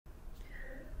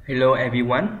Hello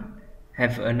everyone,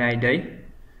 have a nice day.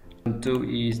 Zone 2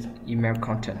 is email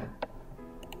content.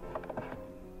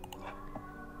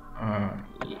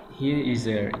 Here is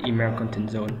the email content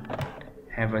zone.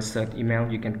 Have a search email,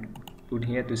 you can put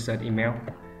here to search email,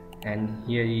 and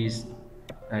here is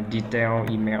a detailed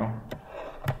email.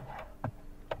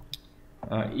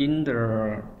 In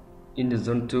the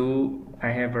zone 2,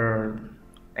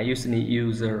 I usually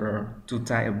use two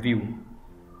type of view.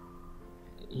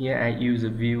 Here I use a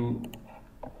view.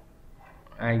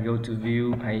 I go to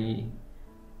view. I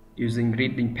using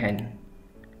reading pen.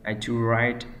 I choose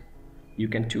right. You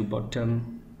can choose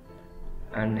bottom.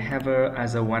 And hover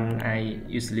as a one I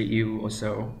usually use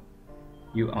also.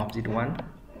 You opted one.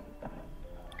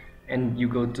 And you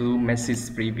go to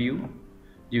message preview.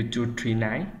 You choose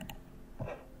 39.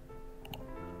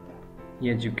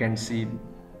 Here you can see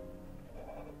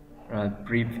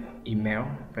brief email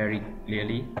very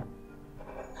clearly.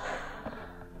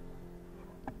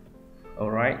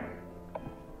 Alright,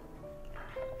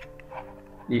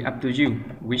 it's up to you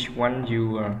which one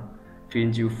you feel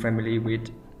you familiar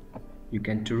with. You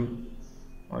can choose,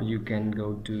 or you can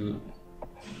go to.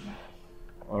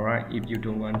 Alright, if you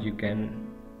don't want, you can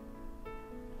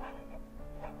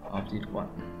opt it one.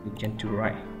 You can choose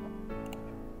right.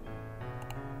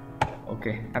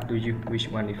 Okay, up to you which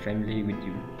one is familiar with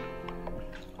you.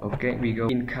 Okay, we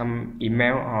go income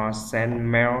email or send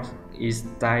mail is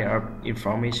type of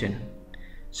information.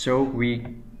 So we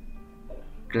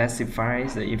classify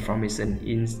the information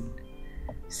in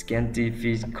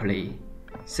scientifically,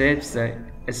 save the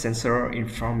essential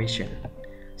information,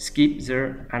 skip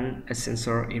the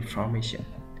unessential information.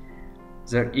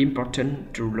 The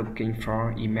important to looking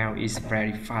for email is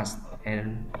very fast,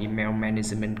 and email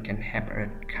management can help us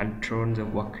control the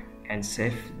work and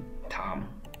save time.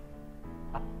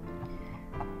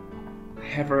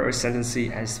 However, a sentence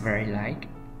is very like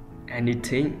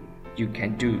anything you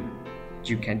can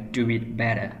do it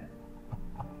better.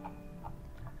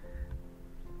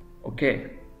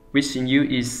 Okay, wishing you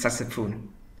is successful.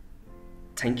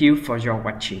 Thank you for your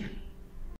watching.